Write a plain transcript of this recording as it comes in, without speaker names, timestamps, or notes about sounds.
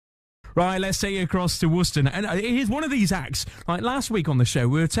Right, let's take you across to Worcester. And here's one of these acts. Like last week on the show,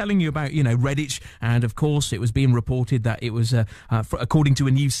 we were telling you about, Redditch, and of course it was being reported that it was, according to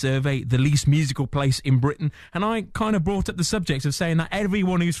a new survey, the least musical place in Britain. And I kind of brought up the subject of saying that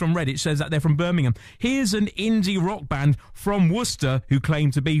everyone who's from Redditch says that they're from Birmingham. Here's an indie rock band from Worcester who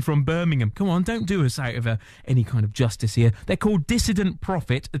claim to be from Birmingham. Come on, don't do us out of any kind of justice here. They're called Dissident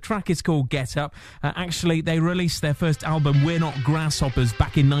Prophet. The track is called Get Up. Actually, they released their first album, We're Not Grasshoppers,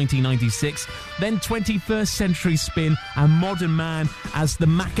 back in 1996. Then 21st Century Spin and Modern Man as the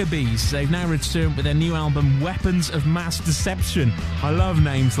Maccabees. They've now returned with their new album, Weapons of Mass Deception. I love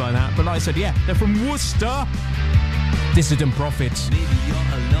names like that. But like I said, yeah, they're from Worcester. Dissident Prophet. Maybe you're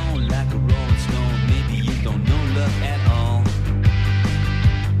alone like a rolling stone. Maybe you don't know love at all.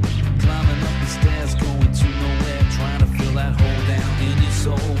 Climbing up the stairs, going to nowhere, trying to fill that hole down in your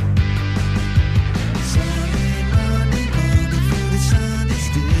soul. Sunday, Monday, through the Sunday,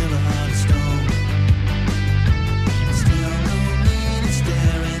 still a heart of stone. Still no meaning,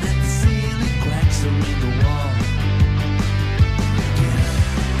 staring at the ceiling, cracks are in the wall. Get up,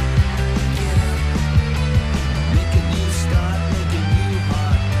 make a new start, make a new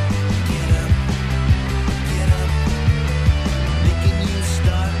heart. Get up, make a new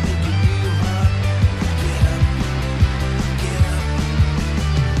start, make a new heart. Get up,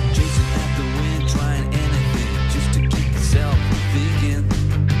 chasing after wind, trying anything just to keep yourself from thinking.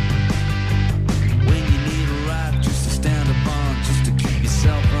 When you need a rock, just to stand upon, just to keep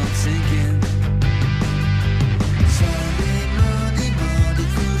yourself from sinking. Sunday, Monday,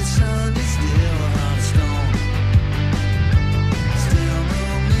 through the Sunday, still a heart of stone. Still no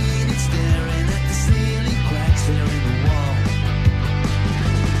meaning, staring at the ceiling, cracks there in the wall.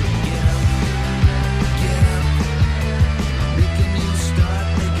 Get up, make a new start,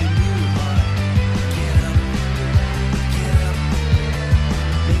 make a new heart. Get up,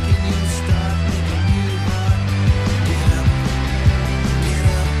 make a new start, make a new heart. Get up,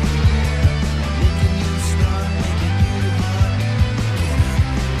 make a new start, make a new heart.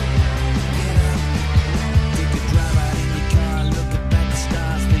 Get up, take a drive out in your car, look up at the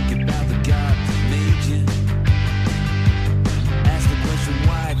stars, think about the God that made you. Ask the question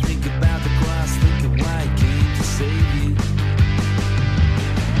why, think about the cross, think of why it came to save you.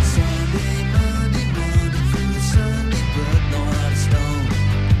 Sunday, Monday, through the Sunday, but no heart of stone.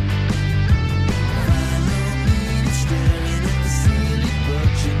 Find no meaning, staring at the ceiling, but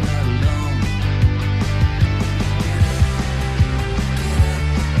you're not alone.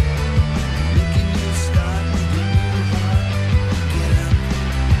 Make a new start, make a new heart. Get up,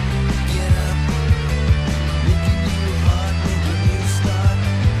 make a new heart, make a new start.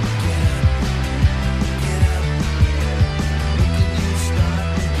 Get up, make a new start, make a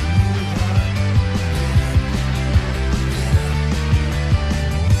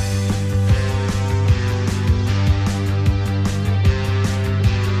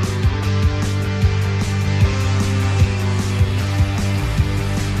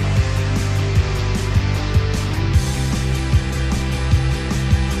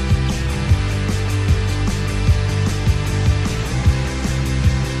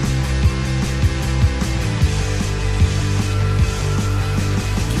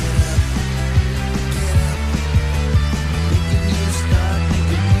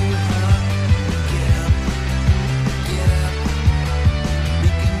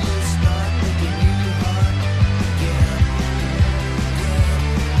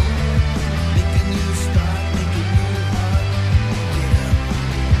heart.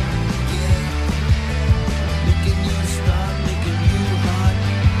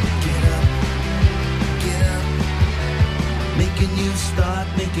 Make a new start,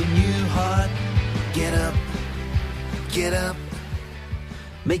 make a new heart. Get up,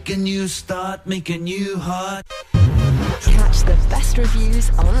 make a new start, make a new heart. Catch the best reviews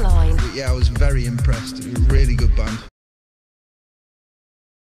online. Yeah, I was very impressed. Really good band.